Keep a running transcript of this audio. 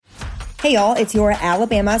Hey y'all, it's your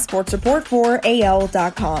Alabama Sports Report for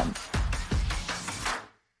AL.com.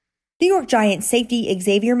 New York Giants safety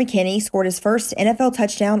Xavier McKinney scored his first NFL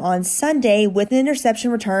touchdown on Sunday with an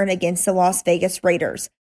interception return against the Las Vegas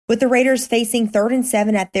Raiders. With the Raiders facing 3rd and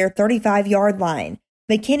 7 at their 35-yard line,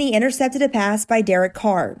 McKinney intercepted a pass by Derek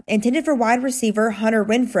Carr, intended for wide receiver Hunter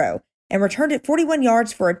Renfrow, and returned it 41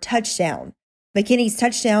 yards for a touchdown. McKinney's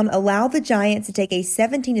touchdown allowed the Giants to take a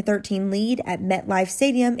 17-13 lead at MetLife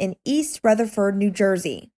Stadium in East Rutherford, New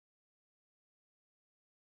Jersey.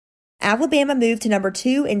 Alabama moved to number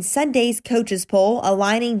 2 in Sunday's coaches poll,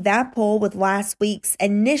 aligning that poll with last week's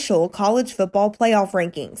initial college football playoff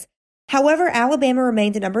rankings. However, Alabama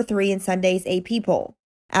remained at number 3 in Sunday's AP poll.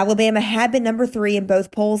 Alabama had been number 3 in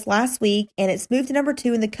both polls last week, and its move to number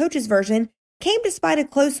 2 in the coaches version came despite a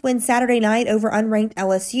close win Saturday night over unranked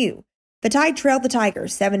LSU. The Tide trailed the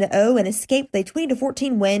Tigers 7-0 and escaped with a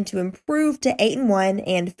 20-14 win to improve to 8-1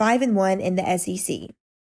 and 5-1 in the SEC.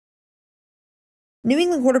 New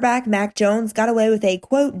England quarterback Mac Jones got away with a,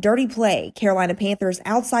 quote, dirty play, Carolina Panthers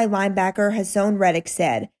outside linebacker Hassan Reddick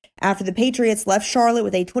said, after the Patriots left Charlotte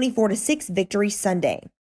with a 24-6 victory Sunday.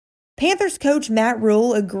 Panthers coach Matt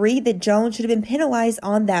Rule agreed that Jones should have been penalized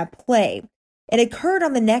on that play. It occurred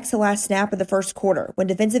on the next to last snap of the first quarter when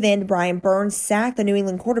defensive end Brian Burns sacked the New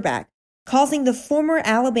England quarterback, causing the former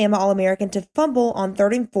Alabama All-American to fumble on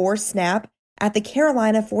 3rd and 4 snap at the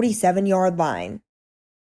Carolina 47-yard line.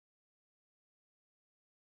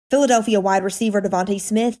 Philadelphia wide receiver Devonta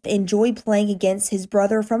Smith enjoyed playing against his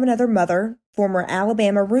brother from another mother, former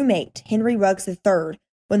Alabama roommate Henry Ruggs III,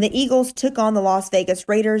 when the Eagles took on the Las Vegas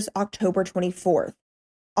Raiders October 24th.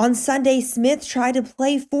 On Sunday, Smith tried to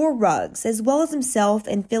play for Ruggs as well as himself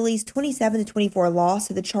in Philly's 27-24 loss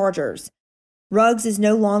to the Chargers. Ruggs is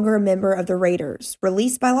no longer a member of the Raiders,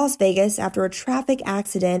 released by Las Vegas after a traffic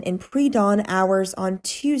accident in pre-dawn hours on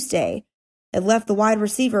Tuesday. It left the wide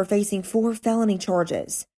receiver facing 4 felony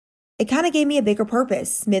charges. It kind of gave me a bigger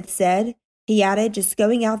purpose, Smith said. He added, just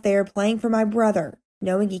going out there playing for my brother,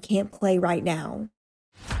 knowing he can't play right now.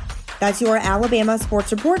 That's your Alabama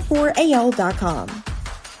Sports Report for AL.com.